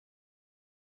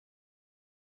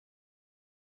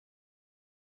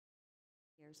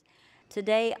years.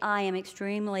 Today, I am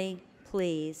extremely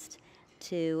pleased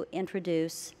to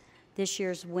introduce this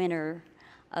year's winner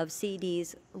of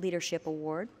CED's Leadership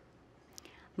Award,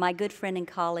 my good friend and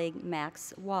colleague,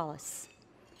 Max Wallace.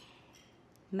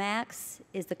 Max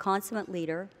is the consummate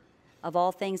leader of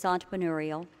all things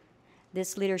entrepreneurial.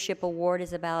 This Leadership Award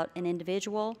is about an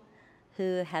individual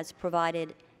who has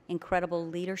provided incredible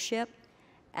leadership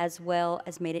as well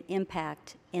as made an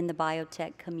impact in the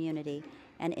biotech community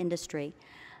and industry.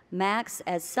 Max,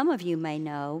 as some of you may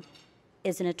know,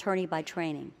 is an attorney by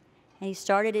training. And he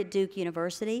started at Duke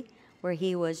University, where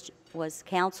he was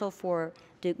counsel for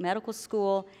Duke Medical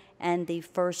School and the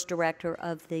first director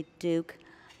of the Duke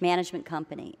Management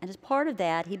Company. And as part of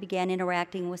that, he began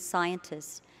interacting with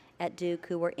scientists at Duke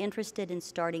who were interested in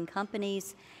starting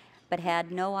companies but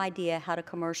had no idea how to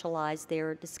commercialize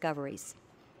their discoveries.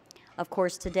 Of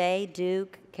course, today,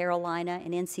 Duke, Carolina,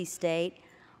 and NC State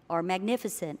are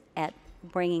magnificent at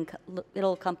bringing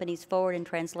little companies forward and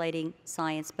translating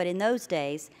science. But in those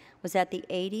days, was that the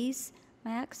 80s,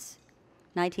 Max?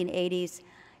 1980s,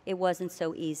 it wasn't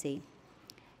so easy.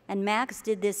 And Max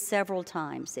did this several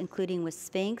times, including with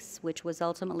Sphinx, which was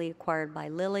ultimately acquired by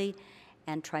Lilly,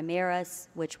 and Trimeris,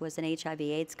 which was an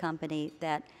HIV/AIDS company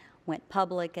that went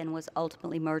public and was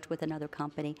ultimately merged with another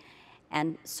company.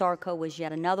 And Sarco was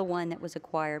yet another one that was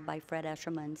acquired by Fred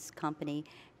Escherman's company,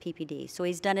 PPD. So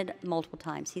he's done it multiple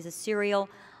times. He's a serial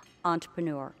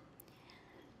entrepreneur.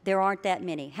 There aren't that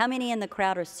many. How many in the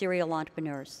crowd are serial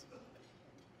entrepreneurs?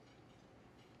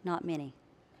 Not many.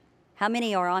 How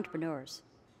many are entrepreneurs?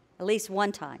 At least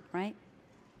one time, right?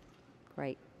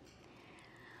 Great.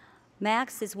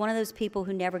 Max is one of those people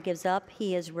who never gives up.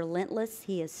 He is relentless.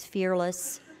 He is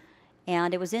fearless.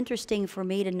 And it was interesting for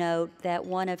me to note that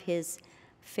one of his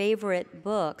favorite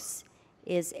books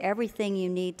is Everything You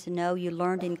Need to Know You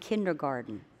Learned in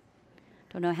Kindergarten.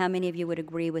 Don't know how many of you would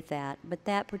agree with that, but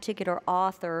that particular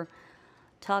author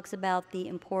talks about the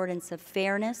importance of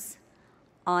fairness,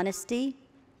 honesty,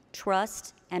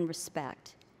 trust, and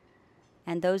respect.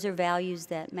 And those are values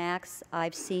that, Max,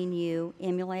 I've seen you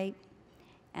emulate,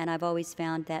 and I've always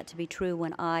found that to be true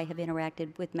when I have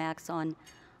interacted with Max on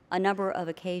a number of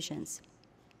occasions.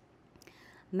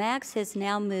 Max has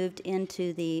now moved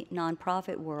into the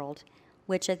nonprofit world,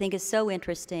 which I think is so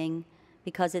interesting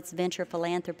because it's venture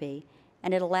philanthropy,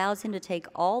 and it allows him to take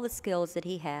all the skills that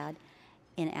he had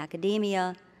in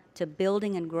academia to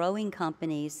building and growing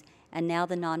companies, and now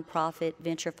the nonprofit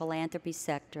venture philanthropy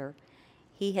sector.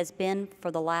 He has been,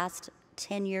 for the last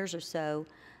 10 years or so,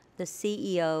 the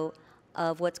CEO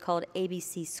of what's called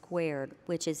ABC Squared,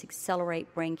 which is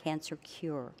Accelerate Brain Cancer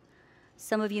Cure.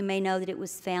 Some of you may know that it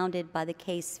was founded by the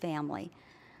Case family,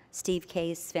 Steve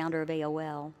Case, founder of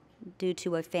AOL, due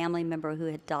to a family member who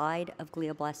had died of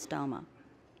glioblastoma.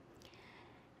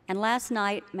 And last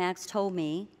night, Max told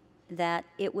me that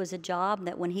it was a job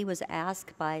that when he was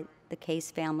asked by the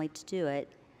Case family to do it,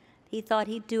 he thought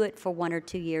he'd do it for 1 or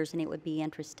 2 years and it would be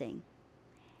interesting.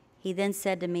 He then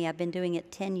said to me, I've been doing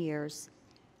it 10 years,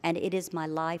 and it is my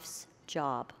life's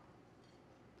job.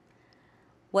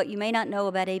 What you may not know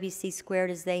about ABC Squared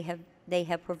is they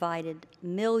have provided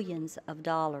millions of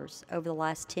dollars over the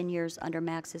last 10 years under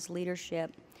Max's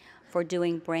leadership for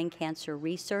doing brain cancer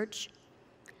research.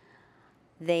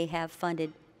 They have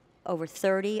funded over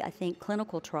 30, I think,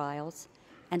 clinical trials,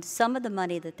 and some of the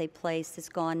money that they placed has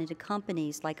gone into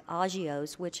companies like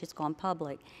Agios, which has gone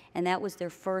public, and that was their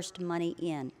first money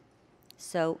in.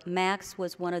 So Max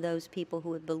was one of those people who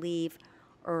would believe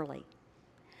early.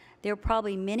 There are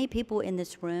probably many people in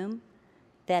this room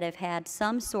that have had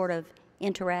some sort of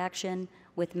interaction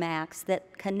with Max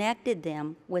that connected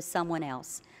them with someone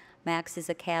else. Max is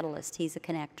a catalyst. He's a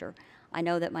connector. I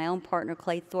know that my own partner,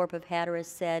 Clay Thorpe of Hatteras,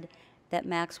 said that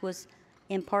Max was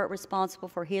in part responsible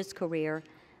for his career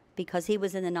because he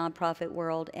was in the nonprofit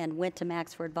world and went to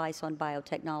Max for advice on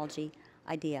biotechnology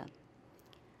idea.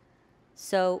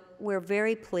 So we're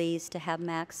very pleased to have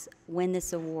Max win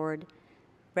this award,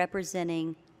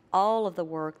 representing all of the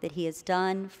work that he has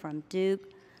done from Duke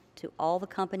to all the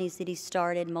companies that he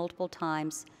started multiple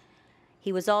times.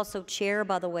 He was also chair,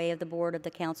 by the way, of the board of the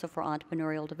Council for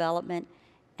Entrepreneurial Development,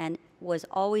 and was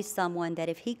always someone that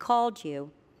if he called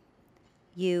you,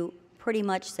 you pretty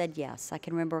much said yes. I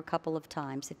can remember a couple of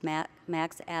times. If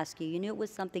Max asked you, you knew it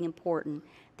was something important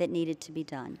that needed to be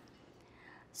done.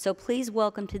 So please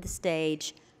welcome to the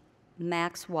stage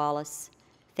Max Wallace.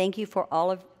 Thank you for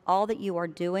all that you are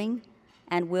doing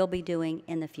and will be doing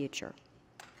in the future.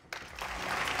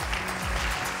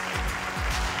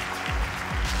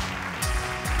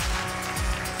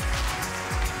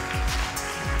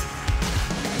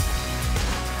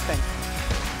 Thank you.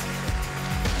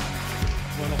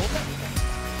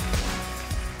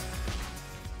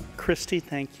 Christy,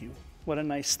 thank you. What a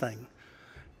nice thing.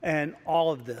 And all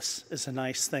of this is a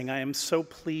nice thing. I am so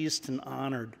pleased and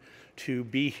honored to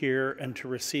be here and to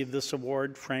receive this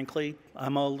award. Frankly,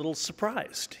 I'm a little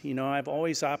surprised. You know, I've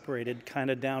always operated kind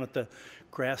of down at the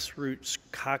grassroots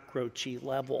cockroachy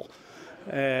level.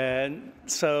 And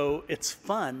so it's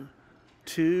fun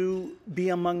to be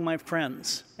among my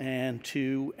friends and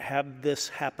to have this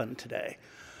happen today.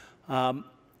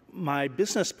 My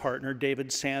business partner, David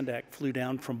Sandak, flew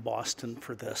down from Boston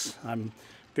for this. I'm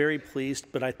very pleased,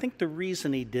 but I think the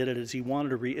reason he did it is he wanted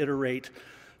to reiterate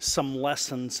some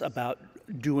lessons about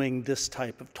doing this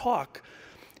type of talk.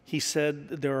 He said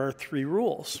there are 3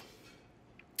 rules.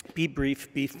 Be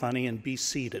brief, be funny, and be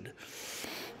seated.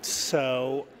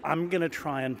 So I'm going to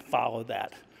try and follow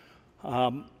that.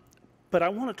 But I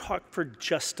want to talk for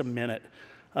just a minute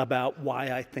about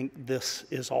why I think this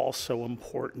is all so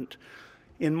important.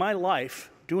 In my life,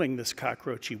 doing this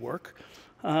cockroachy work,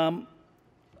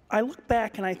 I look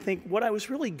back and I think what I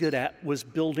was really good at was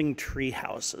building tree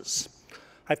houses.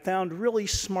 I found really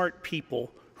smart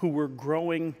people who were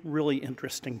growing really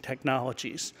interesting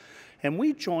technologies. And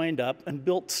we joined up and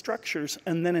built structures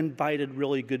and then invited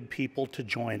really good people to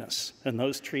join us. And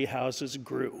those tree houses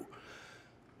grew.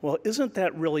 Well, isn't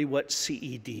that really what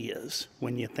CED is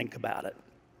when you think about it?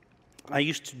 I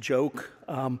used to joke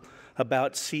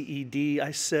about CED.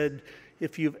 I said,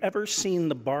 if you've ever seen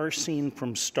the bar scene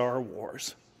from Star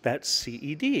Wars, that's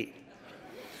CED.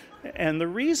 And the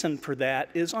reason for that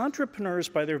is entrepreneurs,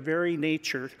 by their very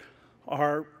nature,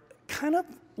 are kind of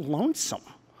lonesome.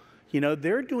 You know,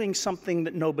 they're doing something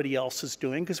that nobody else is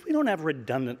doing because we don't have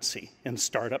redundancy in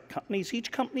startup companies.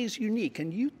 Each company is unique,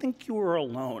 and you think you are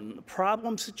alone. The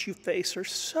problems that you face are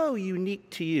so unique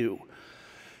to you.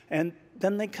 And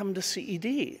then they come to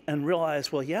CED and realize,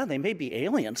 well, yeah, they may be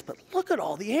aliens, but look at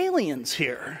all the aliens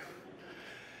here.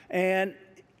 And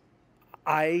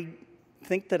I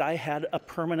think that I had a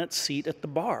permanent seat at the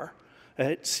bar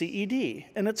at CED.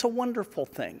 And it's a wonderful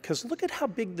thing, because look at how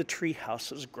big the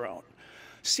treehouse has grown.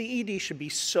 CED should be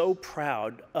so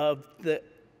proud of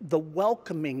the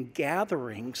welcoming,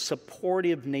 gathering,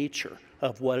 supportive nature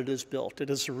of what it has built.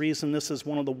 It is the reason this is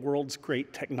one of the world's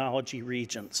great technology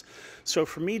regions. So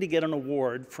for me to get an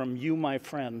award from you, my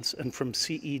friends, and from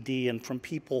CED, and from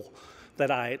people that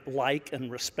I like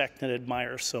and respect and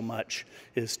admire so much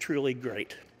is truly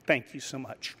great. Thank you so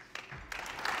much.